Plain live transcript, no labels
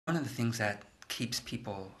One of the things that keeps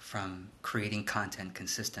people from creating content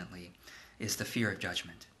consistently is the fear of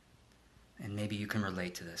judgment. And maybe you can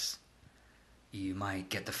relate to this. You might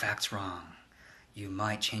get the facts wrong. You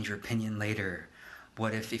might change your opinion later.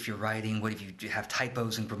 What if you're writing, what if you have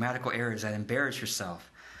typos and grammatical errors that embarrass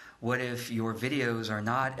yourself? What if your videos are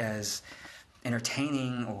not as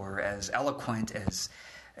entertaining or as eloquent as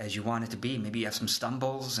you want it to be? Maybe you have some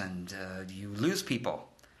stumbles and you lose people.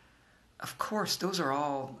 Of course, those are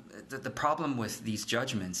all, the problem with these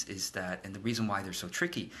judgments is that, and the reason why they're so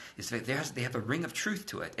tricky, is that they have a ring of truth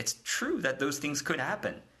to it. It's true that those things could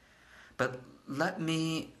happen. But let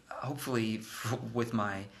me, hopefully, with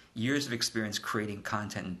my years of experience creating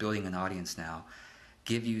content and building an audience now,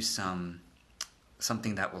 give you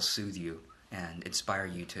something that will soothe you and inspire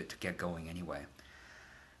you to get going anyway.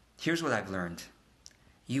 Here's what I've learned.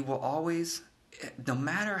 You will always, no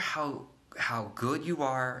matter how good you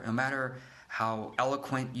are, no matter how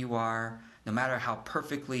eloquent you are, no matter how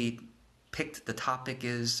perfectly picked the topic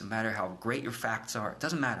is, no matter how great your facts are, it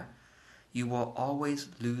doesn't matter. You will always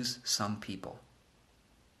lose some people.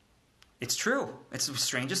 It's true. It's the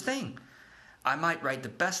strangest thing. I might write the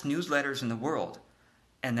best newsletters in the world,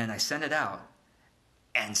 and then I send it out,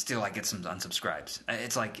 and still I get some unsubscribes.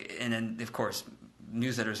 It's like, and then, of course,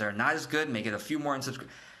 newsletters that are not as good, make it a few more unsubscribes.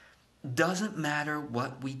 Doesn't matter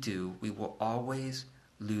what we do, we will always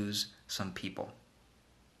lose some people.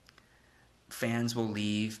 Fans will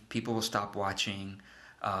leave, people will stop watching,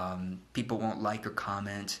 people won't like or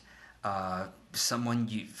comment. Someone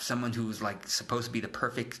who's like supposed to be the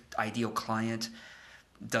perfect ideal client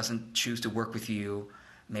doesn't choose to work with you.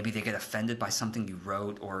 Maybe they get offended by something you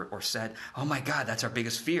wrote or said. Oh my God, that's our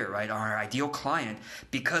biggest fear, right? Our ideal client,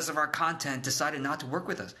 because of our content, decided not to work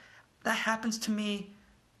with us. That happens to me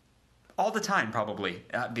all the time, probably.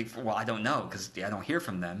 Well, I don't know because I don't hear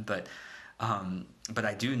from them, but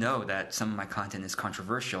I do know that some of my content is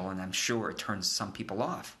controversial, and I'm sure it turns some people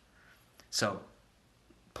off. So,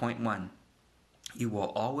 point one, you will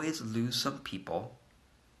always lose some people.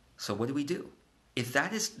 So what do? If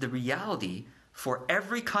that is the reality for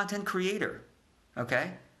every content creator,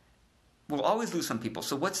 okay, we'll always lose some people.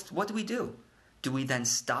 So what do we do? Do we then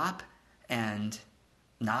stop and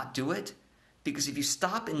not do it? Because if you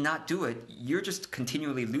stop and not do it, you're just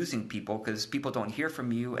continually losing people because people don't hear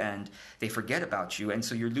from you and they forget about you. And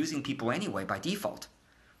so you're losing people anyway by default.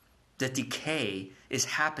 The decay is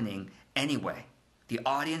happening anyway. The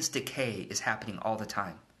audience decay is happening all the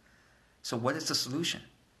time. So what is the solution?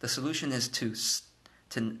 The solution is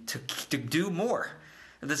to do more.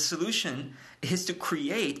 The solution is to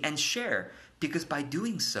create and share, because by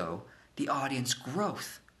doing so, the audience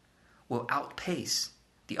growth will outpace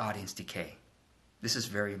the audience decay. This is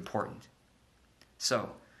very important.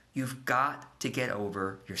 So, you've got to get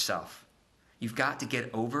over yourself. You've got to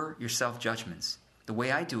get over your self-judgments. The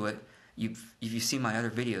way I do it, if you've seen my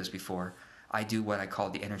other videos before, I do what I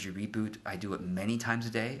call the energy reboot. I do it many times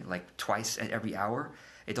a day, like twice at every hour.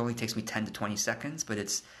 It only takes me 10 to 20 seconds, but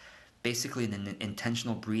it's basically an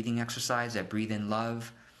intentional breathing exercise. I breathe in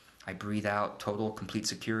love. I breathe out total, complete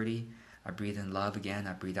security. I breathe in love again.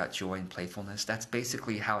 I breathe out joy and playfulness. That's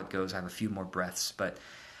basically how it goes. I have a few more breaths, but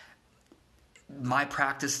my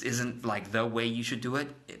practice isn't like the way you should do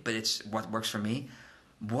it, but it's what works for me.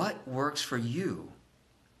 What works for you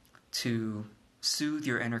to soothe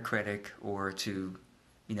your inner critic, or to,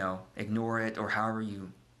 ignore it, or however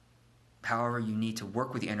you need to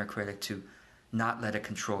work with the inner critic to not let it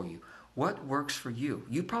control you? What works for you?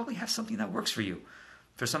 You probably have something that works for you.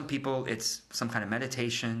 For some people, it's some kind of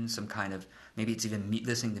meditation, maybe it's even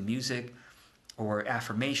listening to music, or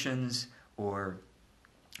affirmations, or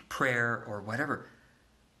prayer, or whatever.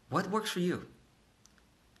 What works for you?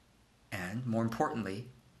 And more importantly,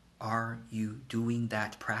 are you doing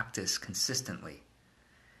that practice consistently?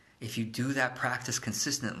 If you do that practice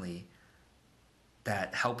consistently,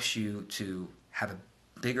 that helps you to have a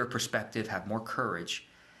bigger perspective, have more courage,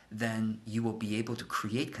 then you will be able to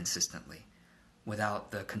create consistently without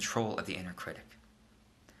the control of the inner critic.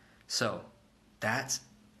 So that's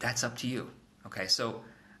up to you. Okay, so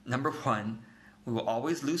number one, we will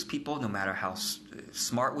always lose people no matter how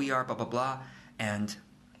smart we are, blah, blah, blah. And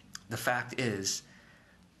the fact is,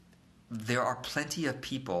 there are plenty of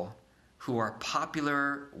people who are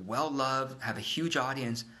popular, well-loved, have a huge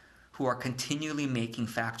audience, who are continually making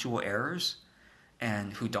factual errors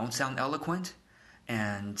and who don't sound eloquent,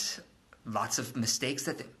 and lots of mistakes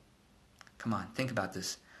that come on, think about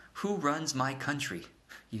this. Who runs my country?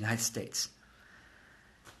 United States.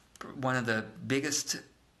 One of the biggest,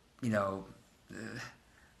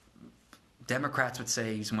 Democrats would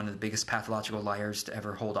say he's one of the biggest pathological liars to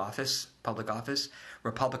ever hold office, public office.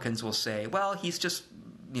 Republicans will say, well, he's just,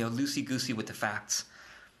 loosey-goosey with the facts.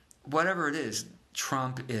 Whatever it is,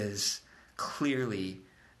 Trump is clearly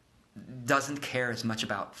doesn't care as much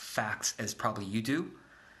about facts as probably you do.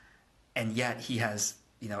 And yet he has,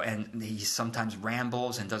 and he sometimes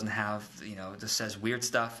rambles and doesn't have, just says weird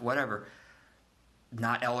stuff, whatever.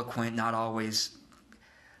 Not eloquent, not always.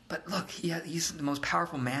 But look, he's the most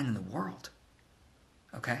powerful man in the world.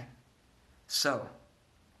 Okay? So,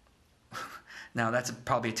 now that's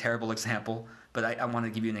probably a terrible example, but I want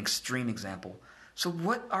to give you an extreme example. So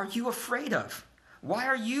what are you afraid of? Why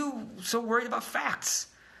are you so worried about facts?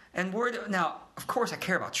 And now, of course I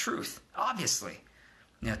care about truth, obviously.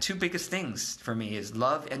 Two biggest things for me is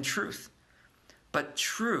love and truth. But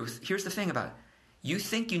truth, here's the thing about it. You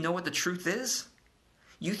think you know what the truth is?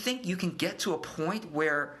 You think you can get to a point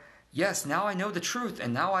where, yes, now I know the truth,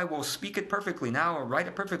 and now I will speak it perfectly, now I'll write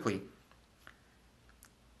it perfectly.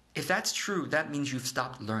 If that's true, that means you've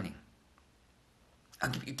stopped learning.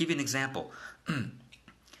 I'll give you an example.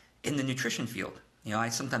 In the nutrition field, I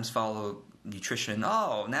sometimes follow nutrition.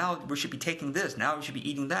 Oh, now we should be taking this. Now we should be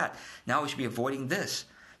eating that. Now we should be avoiding this.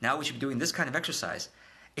 Now we should be doing this kind of exercise.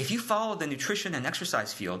 If you follow the nutrition and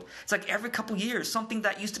exercise field, it's like every couple years, something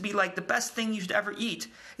that used to be like the best thing you should ever eat,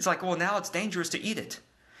 it's like, well, now it's dangerous to eat it.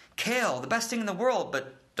 Kale, the best thing in the world,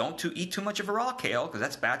 but don't eat too much of a raw kale because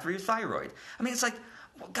that's bad for your thyroid. I mean, it's like,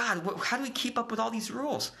 well, God, how do we keep up with all these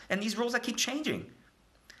rules? And these rules that keep changing.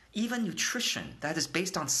 Even nutrition that is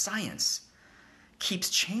based on science keeps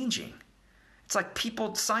changing. It's like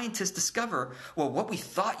scientists discover, well, what we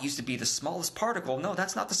thought used to be the smallest particle, no,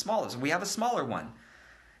 that's not the smallest. We have a smaller one.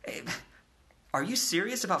 Are you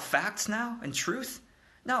serious about facts now and truth?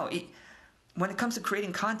 No. When it comes to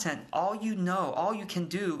creating content, all you can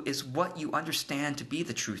do is what you understand to be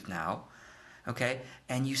the truth now, okay?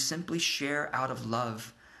 And you simply share out of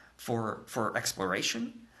love for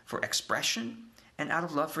exploration, for expression, and out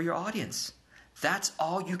of love for your audience. That's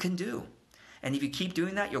all you can do. And if you keep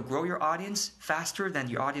doing that, you'll grow your audience faster than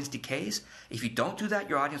your audience decays. If you don't do that,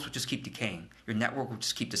 your audience will just keep decaying. Your network will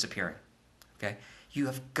just keep disappearing, okay? You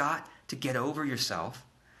have got to get over yourself,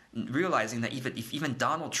 realizing that if even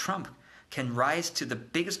Donald Trump can rise to the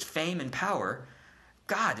biggest fame and power,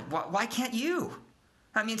 God, why can't you?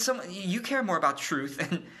 I mean, you care more about truth,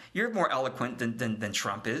 and you're more eloquent than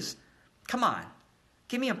Trump is. Come on,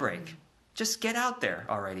 give me a break. Just get out there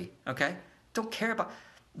already, okay? Don't care about...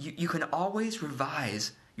 You can always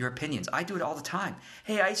revise your opinions. I do it all the time.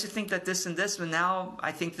 Hey, I used to think that this and this, but now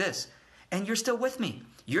I think this. And you're still with me.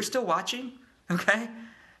 You're still watching. Okay?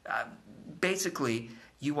 Basically,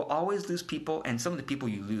 you will always lose people, and some of the people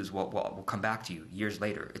you lose will come back to you years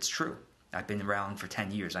later. It's true. I've been around for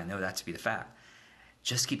 10 years. I know that to be the fact.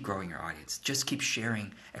 Just keep growing your audience. Just keep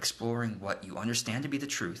sharing, exploring what you understand to be the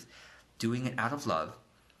truth, doing it out of love,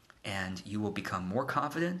 and you will become more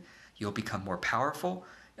confident. You'll become more powerful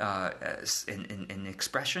in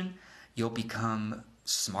expression. You'll become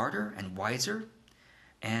smarter and wiser,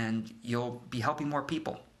 and you'll be helping more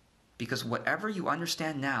people. Because whatever you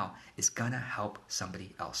understand now is going to help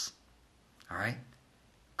somebody else. All right?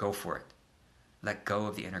 Go for it. Let go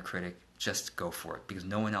of the inner critic. Just go for it. Because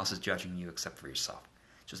no one else is judging you except for yourself.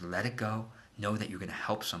 Just let it go. Know that you're going to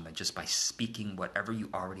help someone just by speaking whatever you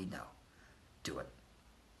already know. Do it.